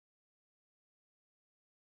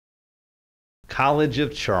College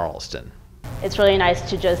of Charleston. It's really nice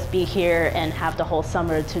to just be here and have the whole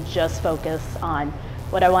summer to just focus on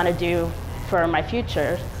what I want to do for my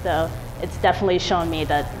future. So it's definitely shown me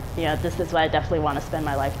that this is what I definitely want to spend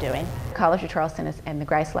my life doing. College of Charleston and the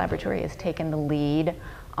Grice Laboratory has taken the lead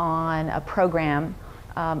on a program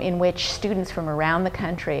in which students from around the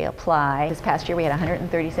country apply. This past year we had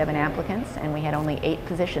 137 applicants and we had only 8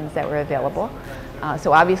 positions that were available.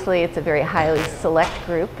 So obviously it's a very highly select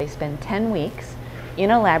group. They spend 10 weeks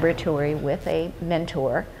in a laboratory with a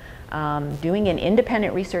mentor doing an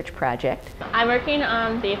independent research project. I'm working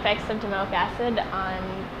on the effects of domoic acid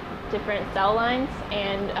on different cell lines,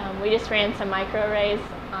 and we just ran some microarrays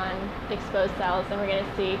on exposed cells, and we're going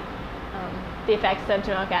to see the effects of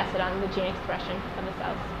domoic acid on the gene expression of the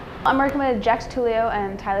cells. I'm working with Jax Tulio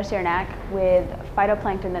and Tyler Saranac with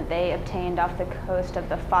phytoplankton that they obtained off the coast of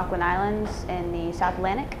the Falkland Islands in the South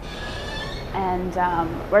Atlantic. And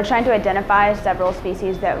we're trying to identify several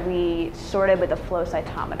species that we sorted with a flow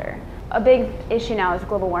cytometer. A big issue now is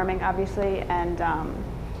global warming, obviously, and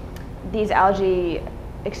these algae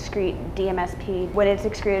excrete DMSP. When it's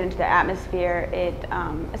excreted into the atmosphere, it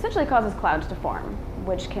essentially causes clouds to form,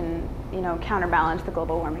 which can counterbalance the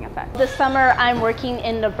global warming effect. This summer I'm working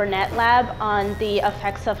in the Burnett lab on the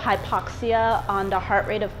effects of hypoxia on the heart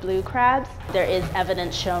rate of blue crabs. There is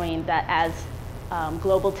evidence showing that as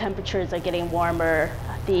global temperatures are getting warmer,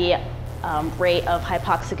 the rate of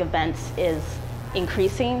hypoxic events is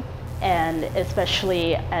increasing, and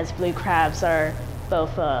especially as blue crabs are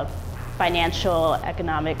both financial,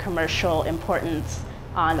 economic, commercial importance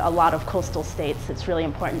on a lot of coastal states, it's really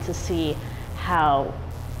important to see how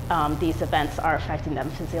these events are affecting them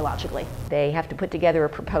physiologically. They have to put together a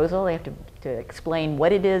proposal, they have to explain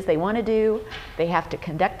what it is they want to do, they have to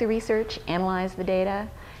conduct the research, analyze the data,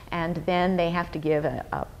 and then they have to give an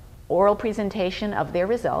oral presentation of their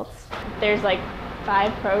results. There's like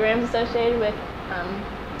 5 programs associated with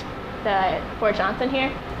the Fort Johnson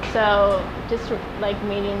here. So just like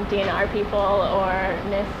meeting DNR people or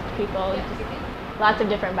NIST people, just lots of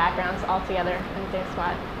different backgrounds all together in the same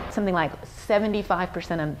spot. Something like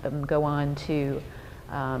 75% of them go on to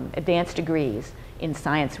advanced degrees in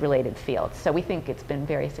science-related fields. So we think it's been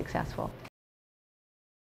very successful.